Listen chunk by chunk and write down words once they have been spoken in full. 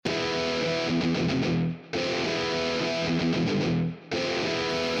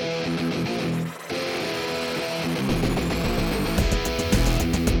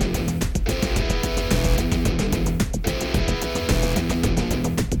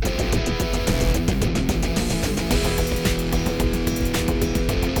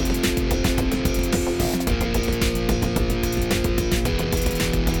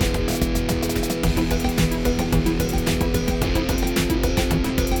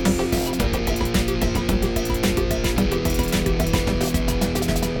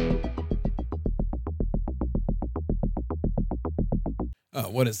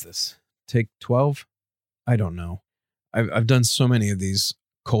What is this? Take 12? I don't know. I've done so many of these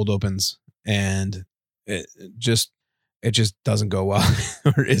cold opens, and it just doesn't go well,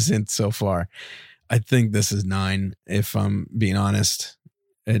 or isn't so far. I think this is 9, if I'm being honest.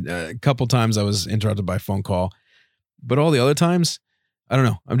 A couple times I was interrupted by a phone call, but all the other times, I don't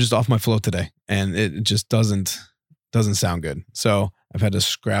know. I'm just off my flow today, and it just doesn't sound good. So I've had to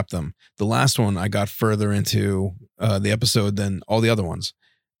scrap them. The last one, I got further into the episode than all the other ones.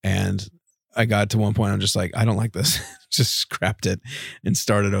 And I got to one point, I'm just like, I don't like this. Just scrapped it and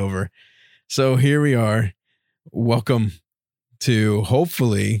started over. So here we are. Welcome to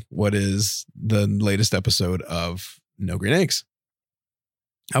hopefully what is the latest episode of No Green Eggs.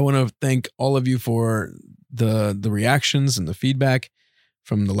 I want to thank all of you for the reactions and the feedback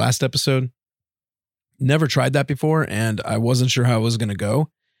from the last episode. Never tried that before, and I wasn't sure how it was going to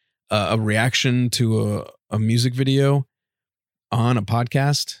go. A reaction to a music video on a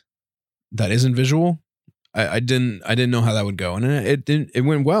podcast that isn't visual. I didn't know how that would go, and it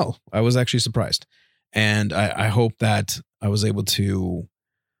went well. I was actually surprised, and I hope that I was able to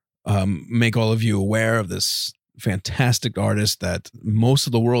make all of you aware of this fantastic artist that most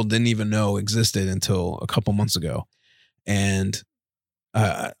of the world didn't even know existed until a couple months ago, and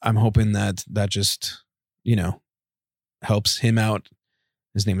I'm hoping that just helps him out.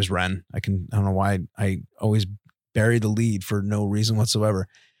 His name is Ren. I don't know why I always bury the lead for no reason whatsoever,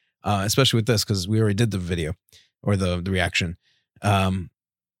 especially with this, because we already did the video or the reaction. Ren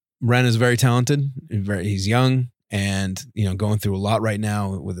is very talented. He's young and, going through a lot right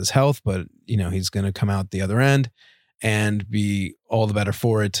now with his health, but, he's going to come out the other end and be all the better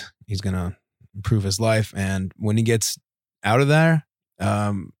for it. He's going to improve his life. And when he gets out of there,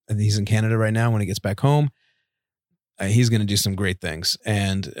 and he's in Canada right now, when he gets back home, he's going to do some great things.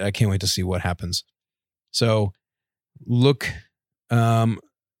 And I can't wait to see what happens. So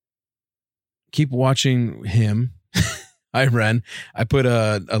keep watching him. Hi, Ren. I put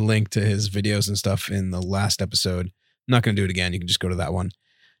a link to his videos and stuff in the last episode. I'm not going to do it again. You can just go to that one.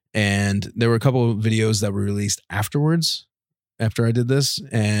 And there were a couple of videos that were released afterwards, after I did this.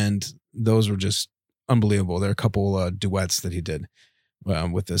 And those were just unbelievable. There are a couple duets that he did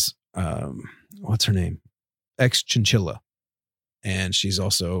with this, what's her name? Chinchilla. And she's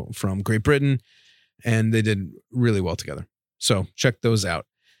also from Great Britain. And they did really well together. So check those out.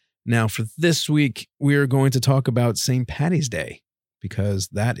 Now for this week, we are going to talk about St. Paddy's Day, because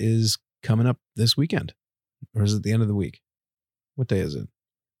that is coming up this weekend. Or is it the end of the week? What day is it?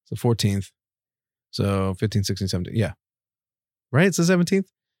 It's the 14th. So 15, 16, 17. Yeah. Right? It's the 17th?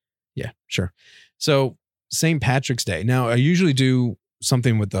 Yeah, sure. So St. Patrick's Day. Now, I usually do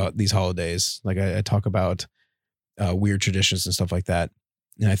something with these holidays. Like I talk about weird traditions and stuff like that.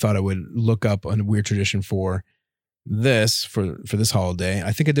 And I thought I would look up a weird tradition for this holiday.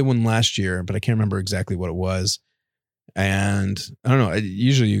 I think I did one last year, but I can't remember exactly what it was. And I don't know.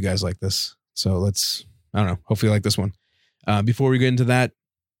 Usually you guys like this. So I don't know. Hopefully you like this one. Before we get into that,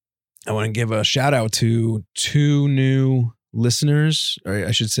 I want to give a shout out to 2 new listeners, or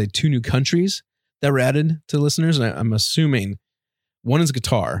I should say 2 new countries that were added to listeners. And I'm assuming one is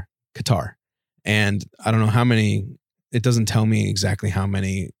Qatar. And I don't know how many. It doesn't tell me exactly how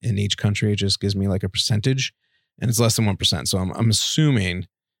many in each country. It just gives me like a percentage, and it's less than 1%. So I'm assuming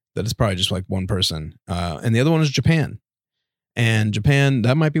that it's probably just like one person. And the other one is Japan. And Japan,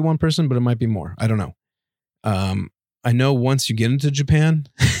 that might be one person, but it might be more. I don't know. I know once you get into Japan,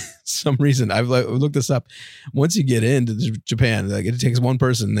 some reason I've looked this up. Once you get into Japan, like it takes one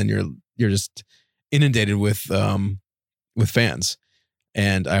person, then you're just inundated with fans.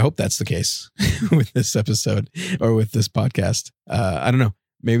 And I hope that's the case with this episode or with this podcast. I don't know.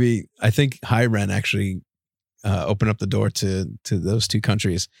 Maybe I think Hi Ren actually opened up the door to those 2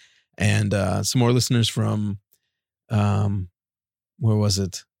 countries, and some more listeners from where was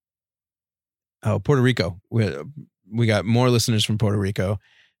it? Oh, Puerto Rico. We got more listeners from Puerto Rico,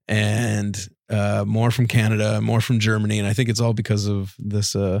 and more from Canada, more from Germany, and I think it's all because of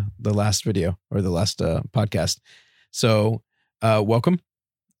this the last video or the last podcast. So welcome.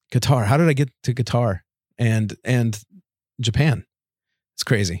 Qatar. How did I get to Qatar and Japan? It's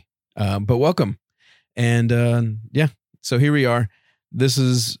crazy. But welcome. And yeah, so here we are. This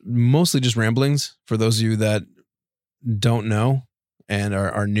is mostly just ramblings for those of you that don't know and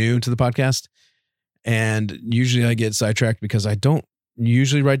are new to the podcast. And usually I get sidetracked because I don't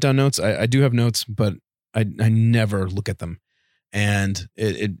usually write down notes. I do have notes, but I never look at them. And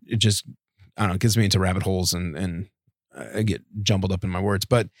it just, I don't know, it gets me into rabbit holes and I get jumbled up in my words.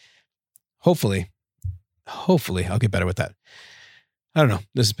 But hopefully I'll get better with that. I don't know.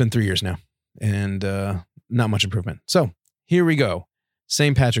 This has been 3 years now and not much improvement. So here we go.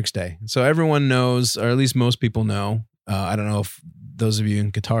 St. Patrick's Day. So everyone knows, or at least most people know. I don't know if those of you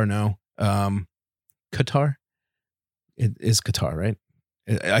in Qatar know. Qatar? It is Qatar, right?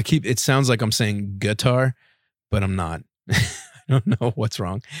 It sounds like I'm saying guitar, but I'm not. I don't know what's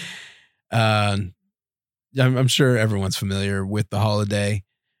wrong. I'm sure everyone's familiar with the holiday.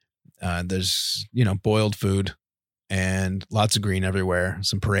 There's, boiled food and lots of green everywhere,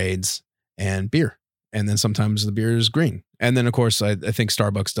 some parades and beer. And then sometimes the beer is green. And then of course, I think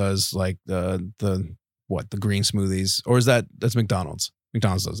Starbucks does like the green smoothies, or that's McDonald's.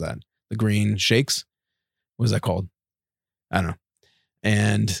 McDonald's does that. The green shakes. What is that called? I don't know.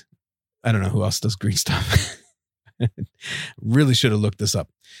 And I don't know who else does green stuff. Really should have looked this up.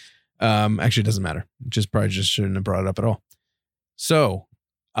 Actually, it doesn't matter. Probably just shouldn't have brought it up at all. So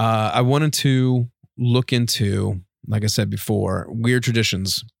I wanted to look into, like I said before, weird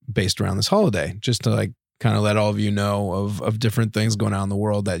traditions based around this holiday, just to like kind of let all of you know of different things going on in the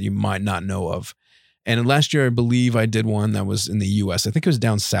world that you might not know of. And last year, I believe I did one that was in the US. I think it was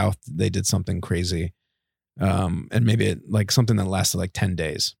down south. They did something crazy. And maybe like something that lasted like 10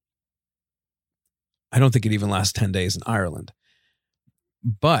 days. I don't think it even lasts 10 days in Ireland.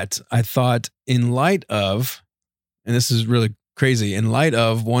 But I thought in light of, and this is really crazy, in light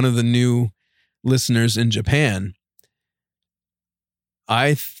of one of the new listeners in Japan,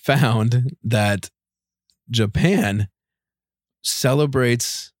 I found that Japan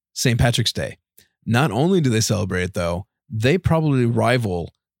celebrates St. Patrick's Day. Not only do they celebrate it, though, they probably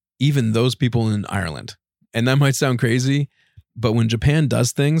rival even those people in Ireland. And that might sound crazy, but when Japan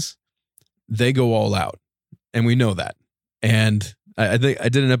does things, they go all out. And we know that. And I think I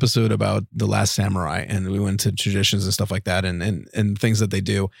did an episode about The Last Samurai, and we went into traditions and stuff like that and things that they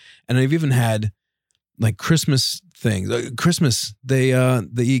do. And I've even had like Christmas things. Christmas, they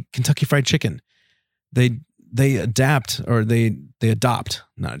eat Kentucky Fried Chicken. They adopt all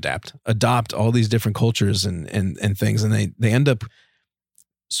these different cultures and things, and they end up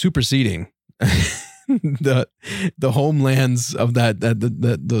superseding the homelands of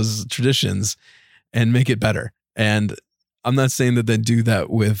those traditions and make it better. And I'm not saying that they do that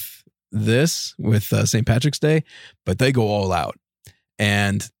with St. Patrick's Day, but they go all out.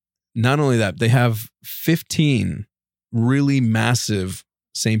 And not only that, they have 15 really massive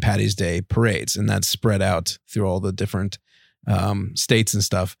St. Patty's Day parades, and that's spread out through all the different states and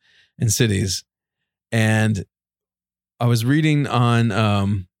stuff and cities. And I was reading on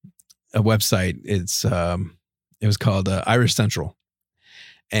a website. It was called Irish Central,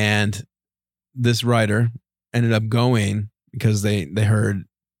 and this writer ended up going because they heard,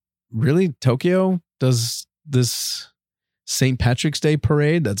 really, Tokyo does this St. Patrick's Day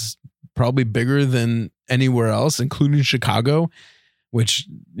parade that's probably bigger than anywhere else, including Chicago, which,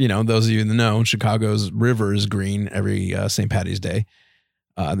 those of you that know, Chicago's river is green every St. Patty's Day.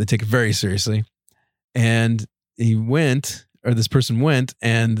 They take it very seriously. And this person went,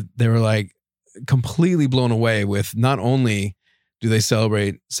 and they were like completely blown away with not only do they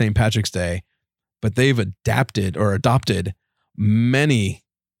celebrate St. Patrick's Day, but they've adopted many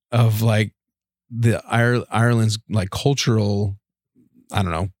of like the Ireland's like cultural, I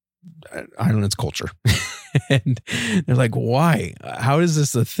don't know, Ireland's culture. And they're like, why? How is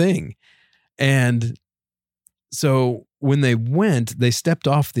this a thing? And so when they went, they stepped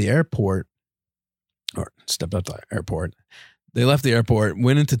off the airport. They left the airport,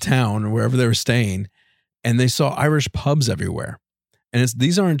 went into town or wherever they were staying, and they saw Irish pubs everywhere. And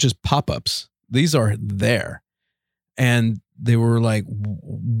these aren't just pop-ups. These are there. And they were like,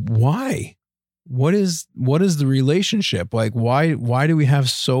 why? What is the relationship? Like, why do we have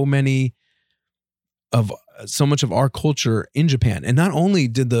so much of our culture in Japan? And not only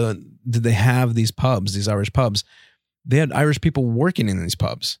did they have these pubs, these Irish pubs, they had Irish people working in these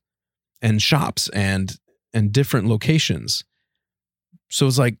pubs and shops and different locations. So it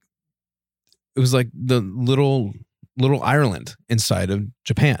was like the little Ireland inside of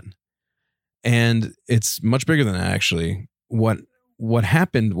Japan. And it's much bigger than that, actually. What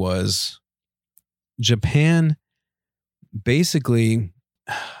happened was Japan basically,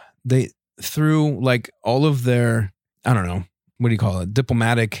 they through like all of their, I don't know, what do you call it,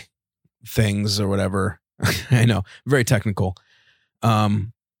 diplomatic things or whatever. I know, very technical.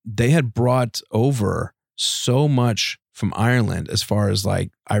 They had brought over so much from Ireland as far as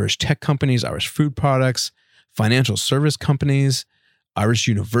like Irish tech companies, Irish food products, financial service companies, Irish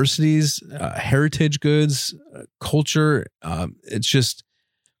universities, heritage goods, culture. It's just,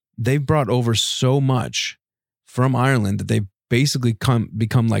 they've brought over so much from Ireland that they've basically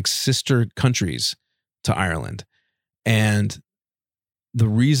become like sister countries to Ireland. And the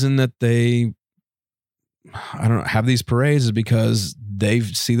reason that they, I don't know, have these parades is because they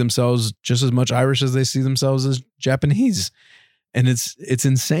see themselves just as much Irish as they see themselves as Japanese. And it's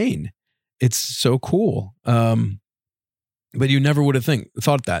insane. It's so cool. But you never would have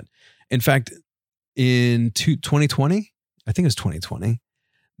thought that. In fact, in 2020, I think it was 2020,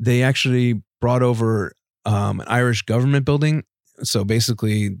 they actually brought over an Irish government building. So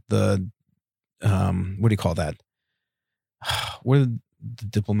basically the, what do you call that? Where did the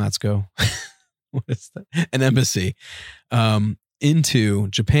diplomats go? What is that? An embassy into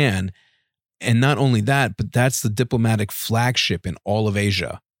Japan. And not only that, but that's the diplomatic flagship in all of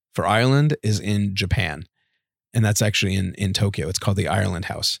Asia for Ireland is in Japan. And that's actually in Tokyo. It's called the Ireland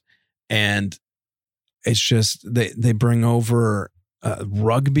House. And it's just, they bring over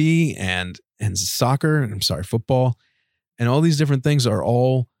rugby and soccer, football. And all these different things are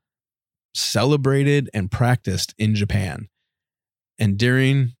all celebrated and practiced in Japan. And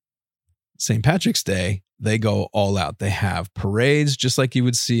during St. Patrick's Day, they go all out. They have parades just like you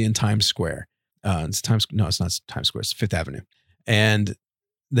would see in Times Square. It's not Times Square. It's Fifth Avenue. And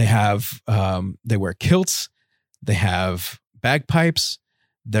they have, they wear kilts. They have bagpipes.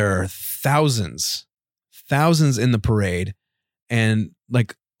 There are thousands in the parade, and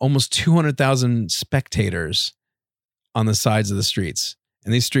like almost 200,000 spectators on the sides of the streets.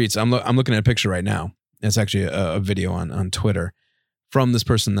 And these streets, I'm looking at a picture right now. It's actually a video on Twitter from this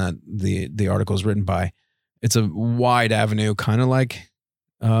person that the article is written by. It's a wide avenue, kind of like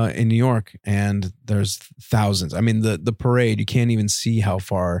in New York, and there's thousands. I mean, the parade, you can't even see how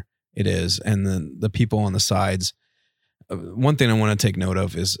far it is, and the people on the sides. One thing I want to take note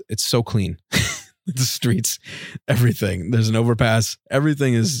of is it's so clean. The streets, everything. There's an overpass.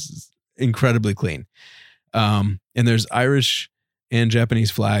 Everything is incredibly clean. And there's Irish and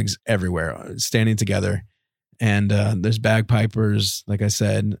Japanese flags everywhere, standing together. And there's bagpipers, like I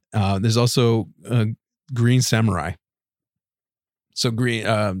said. There's also green samurai. So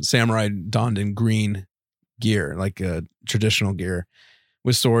green samurai donned in green gear, like traditional gear,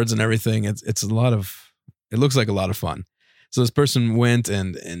 with swords and everything. It's a lot of. It looks like a lot of fun. So this person went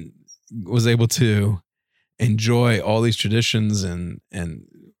and was able to enjoy all these traditions, and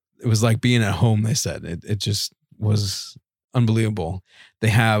it was like being at home. They said it just was unbelievable. They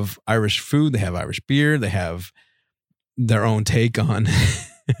have Irish food, they have Irish beer, they have their own take on,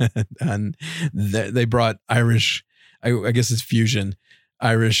 and they brought Irish. I guess it's fusion,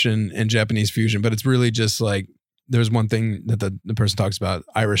 Irish and Japanese fusion, but it's really just like there's one thing that the person talks about: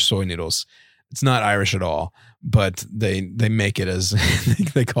 Irish soy noodles. It's not Irish at all, but they make it as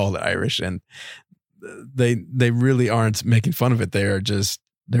they call it Irish, and they really aren't making fun of it.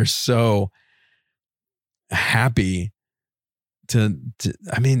 They're so happy to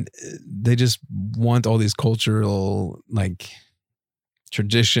I mean, they just want all these cultural like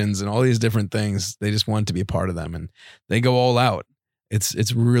traditions and all these different things. They just want to be a part of them, and they go all out.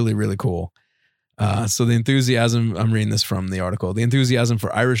 It's really, really cool. So the enthusiasm, I'm reading this from the article, the enthusiasm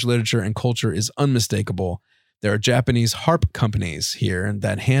for Irish literature and culture is unmistakable. There are Japanese harp companies here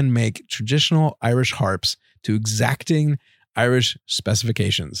that hand make traditional Irish harps to exacting Irish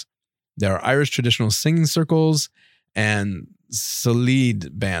specifications. There are Irish traditional singing circles and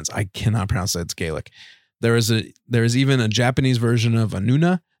Salid bands. I cannot pronounce that. It's Gaelic. There is even a Japanese version of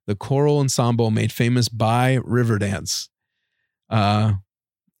Anuna, the choral ensemble made famous by Riverdance.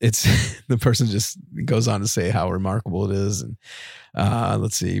 It's the person just goes on to say how remarkable it is. And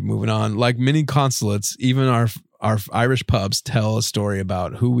let's see, moving on. Like many consulates, even our Irish pubs tell a story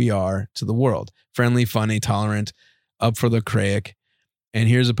about who we are to the world. Friendly, funny, tolerant, up for the craic. And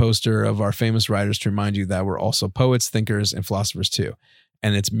here's a poster of our famous writers to remind you that we're also poets, thinkers, and philosophers too.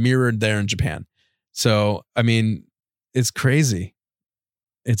 And it's mirrored there in Japan. So, I mean, it's crazy.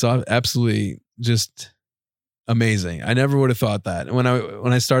 It's absolutely just amazing. I never would have thought that. When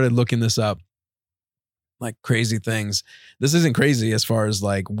I started looking this up, like crazy things, this isn't crazy as far as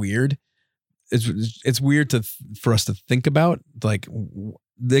like weird. It's weird for us to think about. Like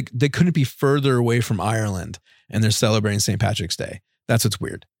they couldn't be further away from Ireland, and they're celebrating St. Patrick's Day. That's what's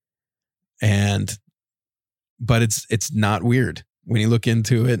weird. But it's not weird when you look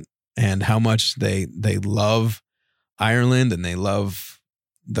into it. and how much they love Ireland and they love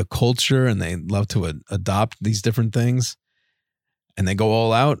the culture and they love to adopt these different things and they go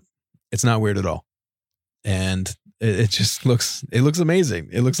all out. It's not weird at all. And it just looks amazing.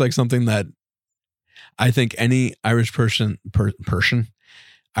 It looks like something that I think any Irish person would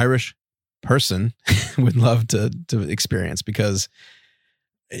love to experience, because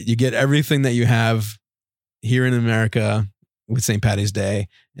you get everything that you have here in America with St. Paddy's Day,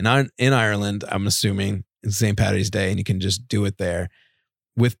 and in Ireland, I'm assuming it's St. Paddy's Day, and you can just do it there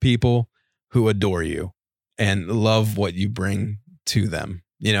with people who adore you and love what you bring to them,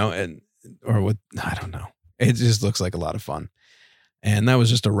 you know, I don't know. It just looks like a lot of fun. And that was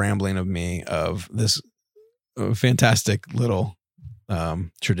just a rambling of me of this fantastic little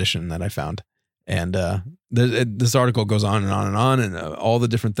tradition that I found. And this article goes on and on and on, and all the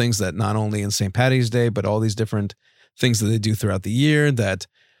different things that not only in St. Paddy's Day, but all these different things that they do throughout the year that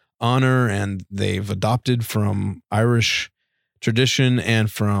honor and they've adopted from Irish tradition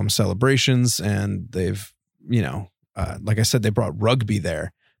and from celebrations. And they've, you know, like I said, they brought rugby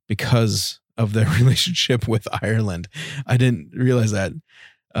there because of their relationship with Ireland. I didn't realize that.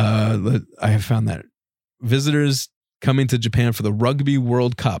 I have found that visitors coming to Japan for the Rugby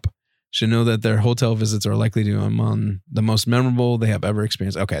World Cup should know that their hotel visits are likely to be among the most memorable they have ever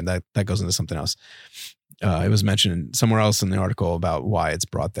experienced. Okay, that goes into something else. It was mentioned somewhere else in the article about why it's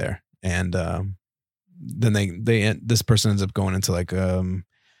brought there. And then this person ends up going into like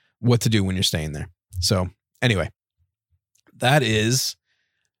what to do when you're staying there. So anyway, that is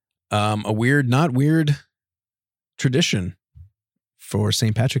a weird, not weird tradition for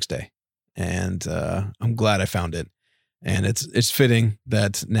St. Patrick's Day. And I'm glad I found it. And it's fitting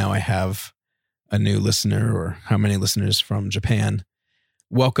that now I have a new listener, or how many listeners from Japan.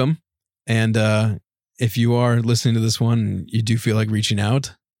 Welcome. And if you are listening to this one and you do feel like reaching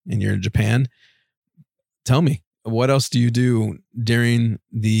out and you're in Japan, tell me, what else do you do during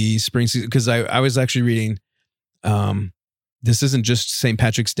the spring season? Because I was actually reading, this isn't just St.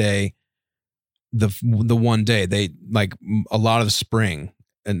 Patrick's Day, the one day. They like a lot of spring,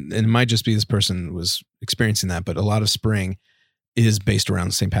 and it might just be this person was experiencing that, but a lot of spring is based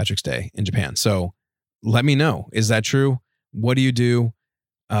around St. Patrick's Day in Japan. So let me know. Is that true? What do you do?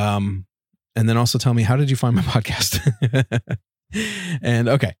 And then also tell me, how did you find my podcast? And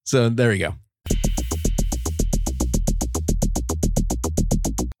okay, so there we go.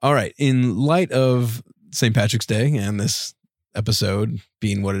 All right. In light of St. Patrick's Day and this episode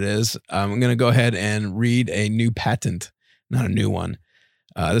being what it is, I'm going to go ahead and read a new patent, not a new one.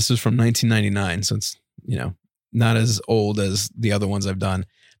 This is from 1999, so it's, you know, not as old as the other ones I've done,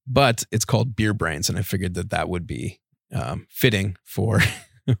 but it's called Beer Brains, and I figured that would be fitting for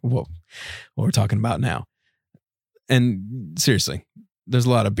what we're talking about now. And seriously, there's a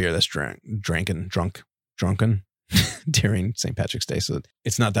lot of beer that's drunken during St. Patrick's Day, so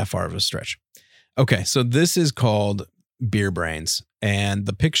it's not that far of a stretch. Okay, so this is called Beer Brains, and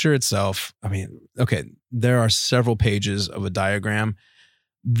the picture itself, I mean, okay, there are several pages of a diagram.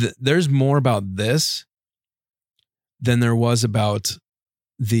 There's more about this than there was about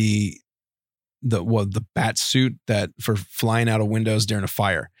the bat suit that for flying out of windows during a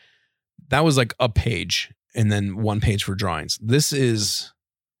fire. That was like a page, and then one page for drawings. This is,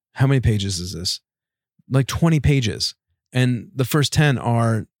 how many pages is this? Like 20 pages. And the first 10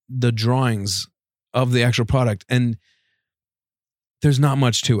 are the drawings of the actual product. And there's not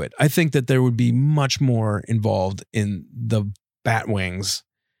much to it. I think that there would be much more involved in the bat wings,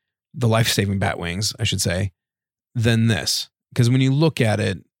 the life-saving bat wings, I should say, than this. Because when you look at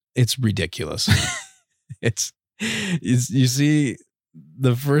it, it's ridiculous. You see,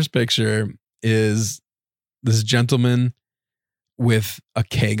 the first picture is this gentleman with a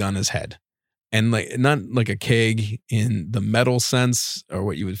keg on his head. And like, not like a keg in the metal sense or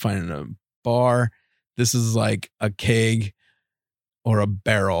what you would find in a bar. This is like a keg or a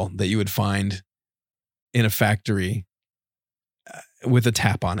barrel that you would find in a factory with a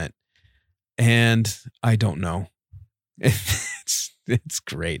tap on it. And I don't know. It's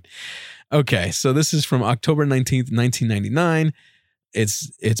great. Okay, so this is from October 19th, 1999.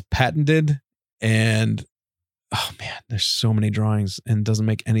 It's patented, and oh man, there's so many drawings and it doesn't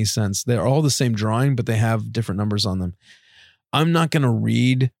make any sense. They're all the same drawing, but they have different numbers on them. I'm not going to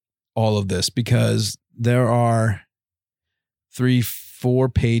read all of this because there are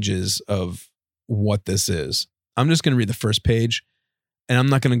 3-4 pages of what this is. I'm just going to read the first page, and I'm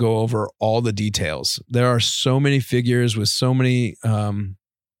not going to go over all the details. There are so many figures with so many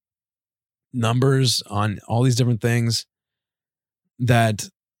numbers on all these different things that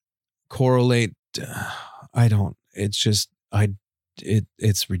correlate. I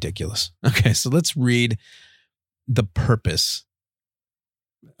It's ridiculous. Okay, so let's read the purpose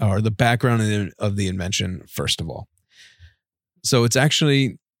or the background of the invention first of all. So it's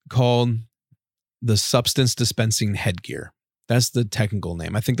actually called the substance dispensing headgear. That's the technical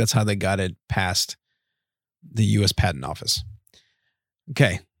name. I think that's how they got it past the U.S. Patent Office.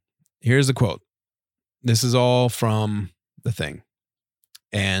 Okay, here's the quote. This is all from the thing.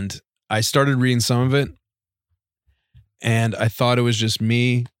 And I started reading some of it, and I thought it was just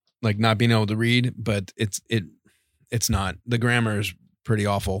me, like not being able to read, but it's not. The grammar is pretty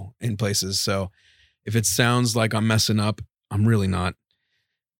awful in places. So if it sounds like I'm messing up, I'm really not.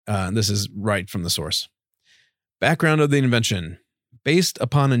 This is right from the source. Background of the invention. Based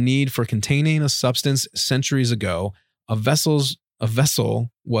upon a need for containing a substance centuries ago, a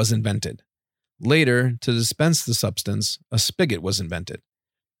vessel was invented. Later, to dispense the substance, a spigot was invented.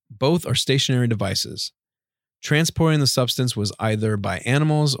 Both are stationary devices. Transporting the substance was either by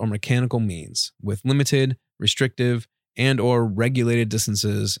animals or mechanical means, with limited, restrictive, and or regulated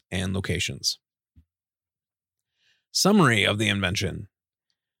distances and locations. Summary of the invention.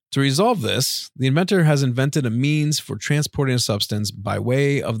 To resolve this, the inventor has invented a means for transporting a substance by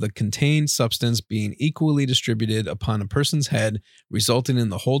way of the contained substance being equally distributed upon a person's head, resulting in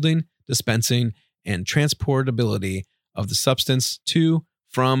the holding, dispensing, and transportability of the substance to,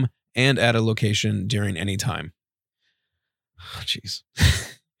 from, and at a location during any time. Oh, jeez.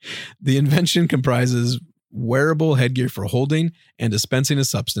 The invention comprises wearable headgear for holding and dispensing a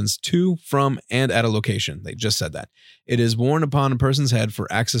substance to, from, and at a location. They just said that. It is worn upon a person's head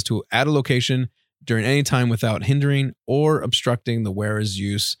for access to at a location during any time without hindering or obstructing the wearer's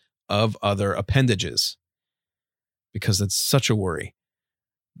use of other appendages. Because that's such a worry.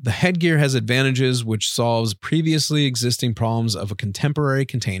 The headgear has advantages which solves previously existing problems of a contemporary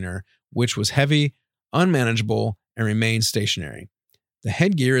container, which was heavy, unmanageable, and remained stationary. The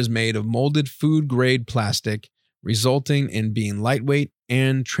headgear is made of molded food-grade plastic, resulting in being lightweight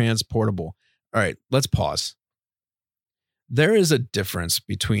and transportable. All right, let's pause. There is a difference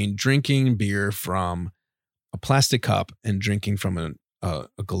between drinking beer from a plastic cup and drinking from a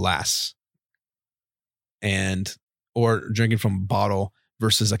glass, or drinking from a bottle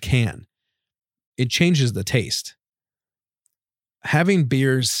versus a can. It changes the taste. Having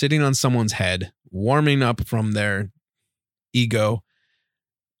beer sitting on someone's head, warming up from their ego,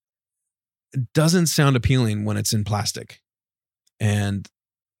 doesn't sound appealing when it's in plastic. And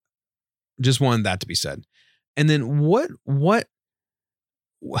just wanted that to be said. And then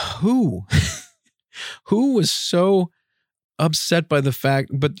who was so upset by the fact,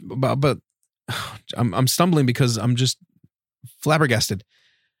 but I'm stumbling because I'm just flabbergasted.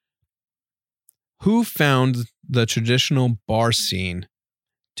 Who found the traditional bar scene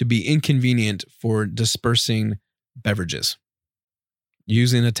to be inconvenient for dispersing beverages?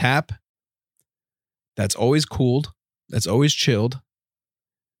 Using a tap that's always cooled, that's always chilled,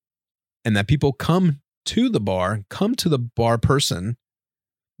 and that people come to the bar person,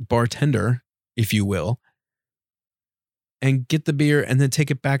 bartender, if you will, and get the beer and then take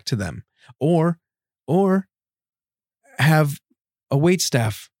it back to them. Or have a wait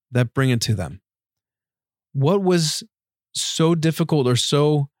staff that bring it to them. What was so difficult or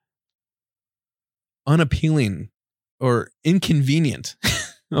so unappealing or inconvenient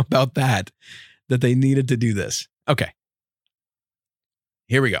about that they needed to do this? Okay.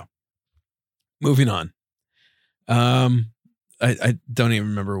 Here we go. Moving on. I don't even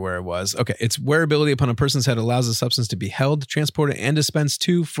remember where it was. Okay. Its wearability upon a person's head allows the substance to be held, transported, and dispensed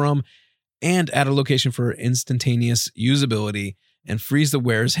to, from, and at a location for instantaneous usability and frees the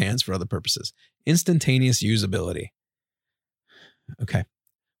wearer's hands for other purposes. Instantaneous usability. Okay.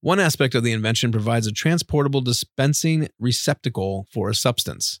 One aspect of the invention provides a transportable dispensing receptacle for a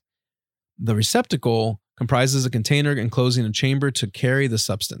substance. The receptacle comprises a container enclosing a chamber to carry the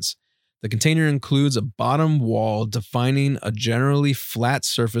substance. The container includes a bottom wall defining a generally flat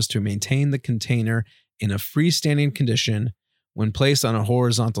surface to maintain the container in a freestanding condition when placed on a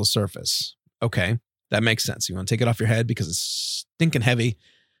horizontal surface. Okay, that makes sense. You want to take it off your head because it's stinking heavy,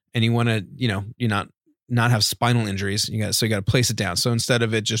 and you want to, you not have spinal injuries. You got to place it down. So instead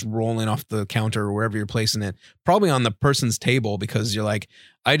of it just rolling off the counter or wherever you're placing it, probably on the person's table, because you're like,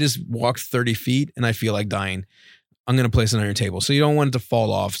 I just walked 30 feet and I feel like dying. I'm going to place it on your table. So you don't want it to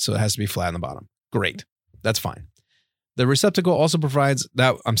fall off. So it has to be flat on the bottom. Great. That's fine. The receptacle also provides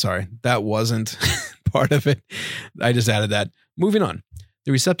that. I'm sorry, that wasn't part of it. I just added that. Moving on.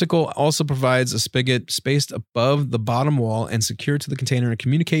 The receptacle also provides a spigot spaced above the bottom wall and secured to the container in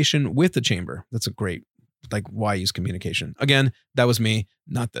communication with the chamber. That's a great, why use communication? Again, that was me,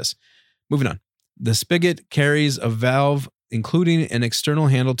 not this. Moving on. The spigot carries a valve including an external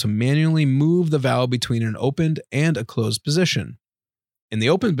handle to manually move the valve between an opened and a closed position. In the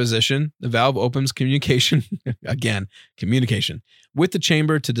open position, the valve opens communication, communication, with the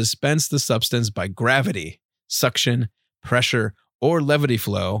chamber to dispense the substance by gravity, suction, pressure, or levity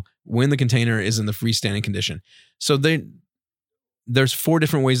flow when the container is in the freestanding condition. So there's 4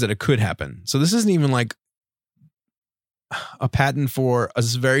 different ways that it could happen. So this isn't even like a patent for a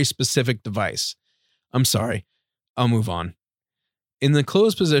very specific device. I'm sorry. I'll move on. In the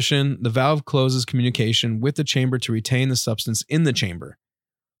closed position, the valve closes communication with the chamber to retain the substance in the chamber.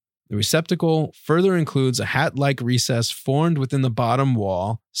 The receptacle further includes a hat-like recess formed within the bottom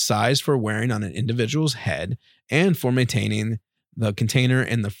wall, sized for wearing on an individual's head and for maintaining the container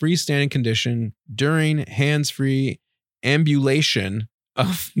in the freestanding condition during hands-free ambulation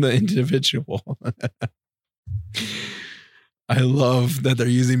of the individual. I love that they're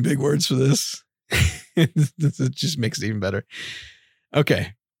using big words for this. It just makes it even better.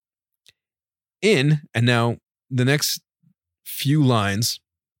 Okay. And now the next few lines,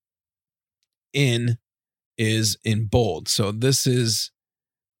 in is in bold. So this is,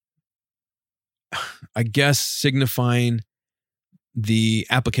 I guess, signifying the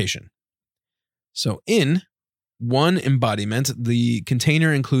application. So in one embodiment, the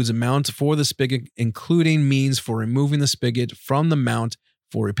container includes a mount for the spigot, including means for removing the spigot from the mount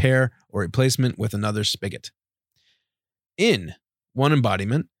for repair or replacement with another spigot. In one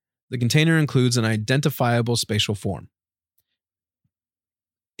embodiment, the container includes an identifiable spatial form.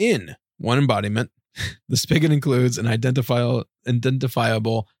 In one embodiment, the spigot includes an identifiable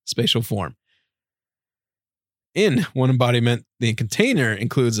spatial form. In one embodiment, the container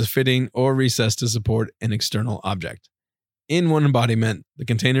includes a fitting or recess to support an external object. In one embodiment, the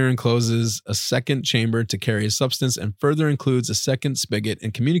container encloses a second chamber to carry a substance and further includes a second spigot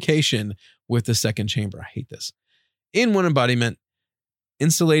in communication with the second chamber. I hate this. In one embodiment,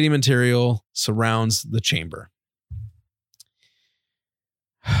 insulating material surrounds the chamber.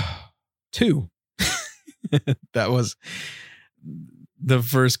 2. That was the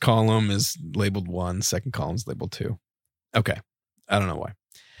first column is labeled 1, second column is labeled 2. Okay. I don't know why.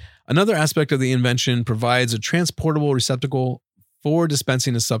 Another aspect of the invention provides a transportable receptacle for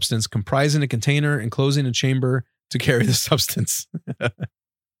dispensing a substance comprising a container enclosing a chamber to carry the substance.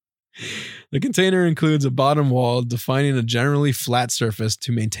 The container includes a bottom wall defining a generally flat surface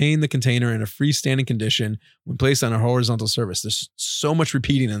to maintain the container in a freestanding condition when placed on a horizontal surface. There's so much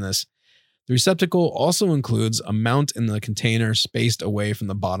repeating in this. The receptacle also includes a mount in the container spaced away from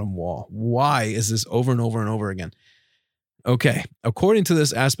the bottom wall. Why is this over and over and over again? Okay, according to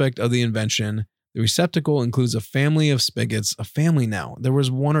this aspect of the invention, the receptacle includes a family of spigots. A family now. There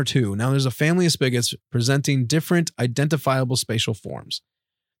was 1 or 2. Now there's a family of spigots presenting different identifiable spatial forms.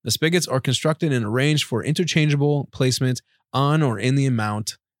 The spigots are constructed and arranged for interchangeable placement on or in the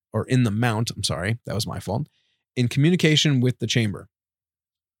mount, that was my fault, in communication with the chamber.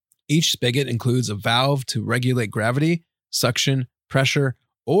 Each spigot includes a valve to regulate gravity, suction, pressure,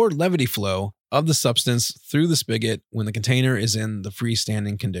 or levity flow of the substance through the spigot when the container is in the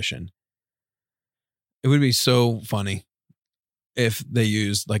freestanding condition. It would be so funny if they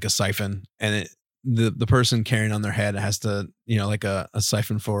used like a siphon and the person carrying on their head has to, like a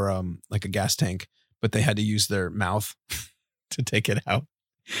siphon for like a gas tank, but they had to use their mouth to take it out.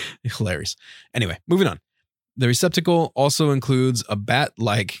 Hilarious. Anyway, moving on. The receptacle also includes a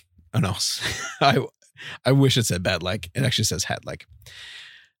bat-like, I wish it said bat-like. It actually says hat-like.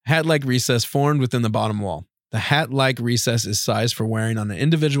 Hat-like recess formed within the bottom wall. The hat-like recess is sized for wearing on an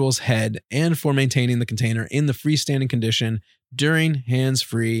individual's head and for maintaining the container in the freestanding condition during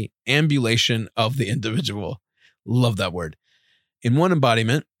hands-free ambulation of the individual. Love that word. In one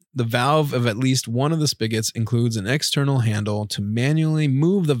embodiment, the valve of at least one of the spigots includes an external handle to manually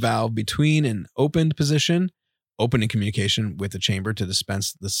move the valve between an opened position, opening communication with the chamber to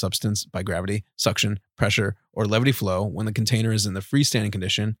dispense the substance by gravity, suction, pressure, or levity flow when the container is in the freestanding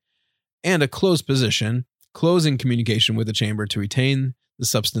condition, and a closed position, closing communication with the chamber to retain the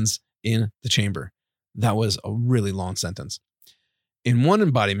substance in the chamber. That was a really long sentence. In one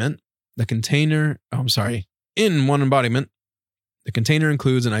embodiment, the container includes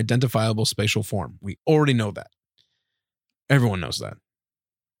an identifiable spatial form. We already know that. Everyone knows that.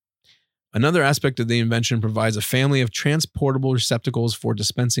 Another aspect of the invention provides a family of transportable receptacles for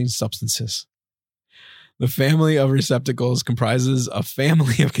dispensing substances. The family of receptacles comprises a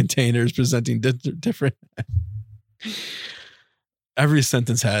family of containers presenting different... Every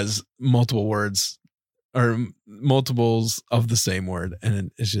sentence has multiple words or multiples of the same word,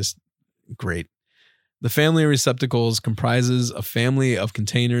 and it's just great. The family of receptacles comprises a family of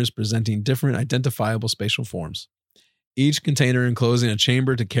containers presenting different identifiable spatial forms. Each container enclosing a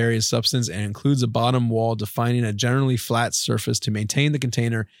chamber to carry a substance and includes a bottom wall defining a generally flat surface to maintain the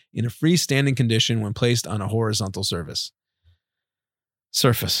container in a freestanding condition when placed on a horizontal surface.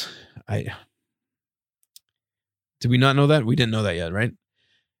 Did we not know that? We didn't know that yet, right?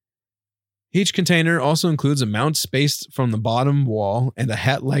 Each container also includes a mount spaced from the bottom wall and a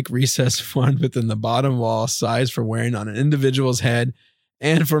hat-like recess formed within the bottom wall, sized for wearing on an individual's head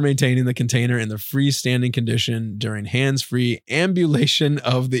and for maintaining the container in the freestanding condition during hands-free ambulation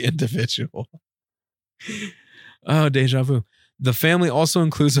of the individual. Oh, deja vu. The family also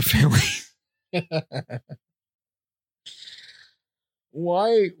includes a family.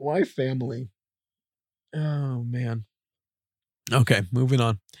 Why family? Oh, man. Okay, moving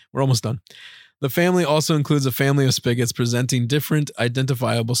on. We're almost done. The family also includes a family of spigots presenting different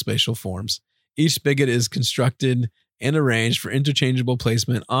identifiable spatial forms. Each spigot is constructed and arranged for interchangeable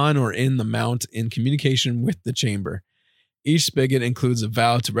placement on or in the mount in communication with the chamber. Each spigot includes a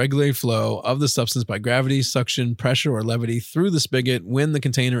valve to regulate flow of the substance by gravity, suction, pressure, or levity through the spigot when the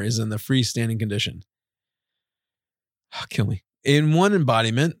container is in the freestanding condition. Oh, kill me. In one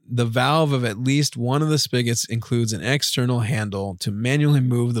embodiment, the valve of at least one of the spigots includes an external handle to manually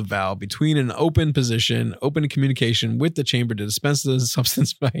move the valve between an open communication with the chamber to dispense the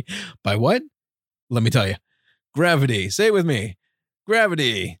substance by what? Let me tell you. Gravity. Say it with me.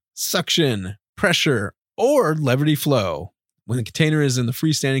 Gravity, suction, pressure, or levity flow when the container is in the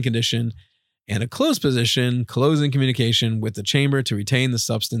freestanding condition, and a closed position, closing communication with the chamber to retain the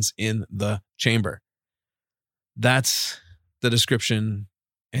substance in the chamber. That's the description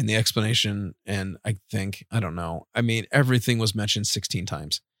and the explanation, and I don't know. I mean, everything was mentioned 16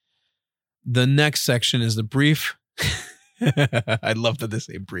 times. The next section is the brief. I love that they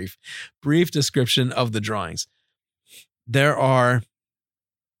say brief. Brief description of the drawings. There are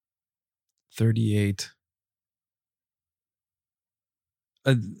 38.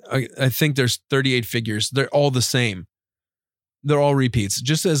 I think there's 38 figures. They're all the same. They're all repeats.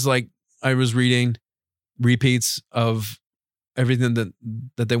 Just as like I was reading repeats of everything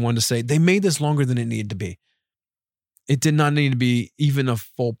that they wanted to say. They made this longer than it needed to be. It did not need to be even a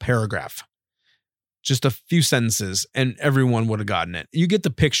full paragraph. Just a few sentences and everyone would have gotten it. You get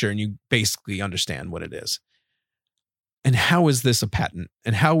the picture and you basically understand what it is. And how is this a patent?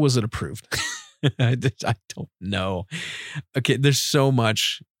 And how was it approved? I don't know. Okay, there's so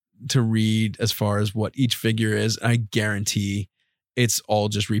much to read as far as what each figure is. I guarantee it's all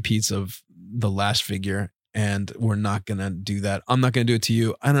just repeats of the last figure. And we're not going to do that. I'm not going to do it to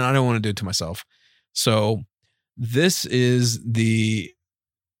you. I don't want to do it to myself. So this is the,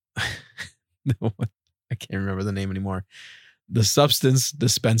 I can't remember the name anymore. The substance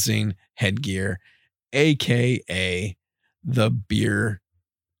dispensing headgear, AKA the beer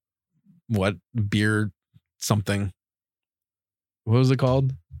something. What was it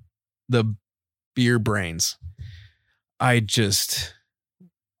called? The beer brains. I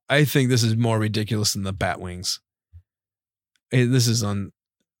think this is more ridiculous than the bat wings. This is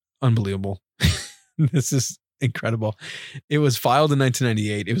unbelievable. This is incredible. It was filed in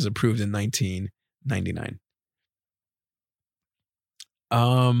 1998. It was approved in 1999.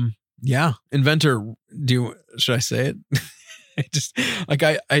 Yeah. Inventor, should I say it?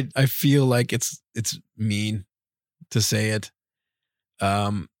 I feel like it's mean to say it.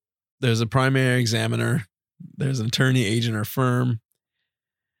 There's a primary examiner. There's an attorney, agent, or firm.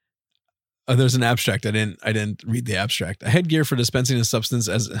 There's an abstract. I didn't read the abstract. A headgear for dispensing a substance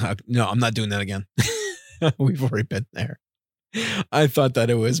no, I'm not doing that again. We've already been there. I thought that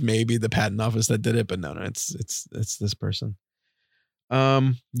it was maybe the patent office that did it, but no, it's this person.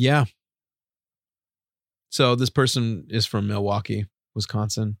 Yeah. So this person is from Milwaukee,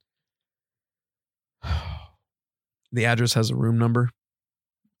 Wisconsin. The address has a room number.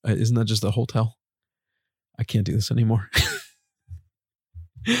 Isn't that just a hotel? I can't do this anymore.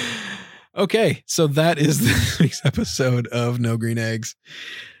 Okay, so that is this week's episode of No Green Eggs.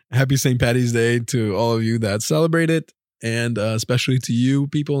 Happy St. Paddy's Day to all of you that celebrate it, and especially to you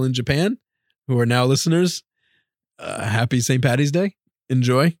people in Japan who are now listeners. Happy St. Paddy's Day.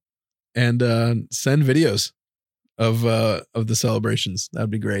 Enjoy, and send videos of the celebrations.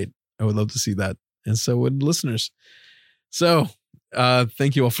 That'd be great. I would love to see that, and so would listeners. So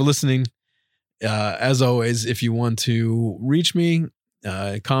thank you all for listening. As always, if you want to reach me,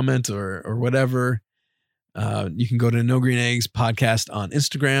 comment or whatever, you can go to No Green Eggs Podcast on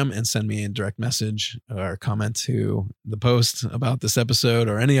Instagram and send me a direct message or comment to the post about this episode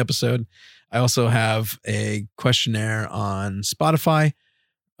or any episode. I also have a questionnaire on Spotify.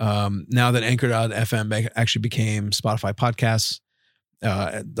 Now that Anchor.fm actually became Spotify Podcasts,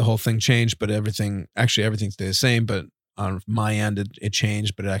 the whole thing changed, but everything stayed the same. But on my end, it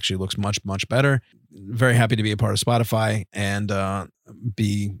changed, but it actually looks much, much better. Very happy to be a part of Spotify and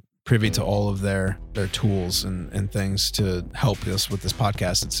be privy to all of their tools and things to help us with this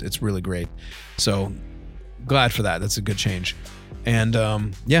podcast. It's really great. So glad for that. That's a good change. And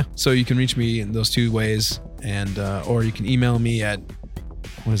so you can reach me in those two ways, and or you can email me at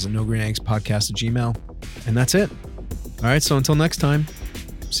nogreeneggspodcast@gmail.com. And that's it. All right. So until next time,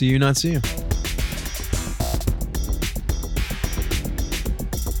 see you, not see you.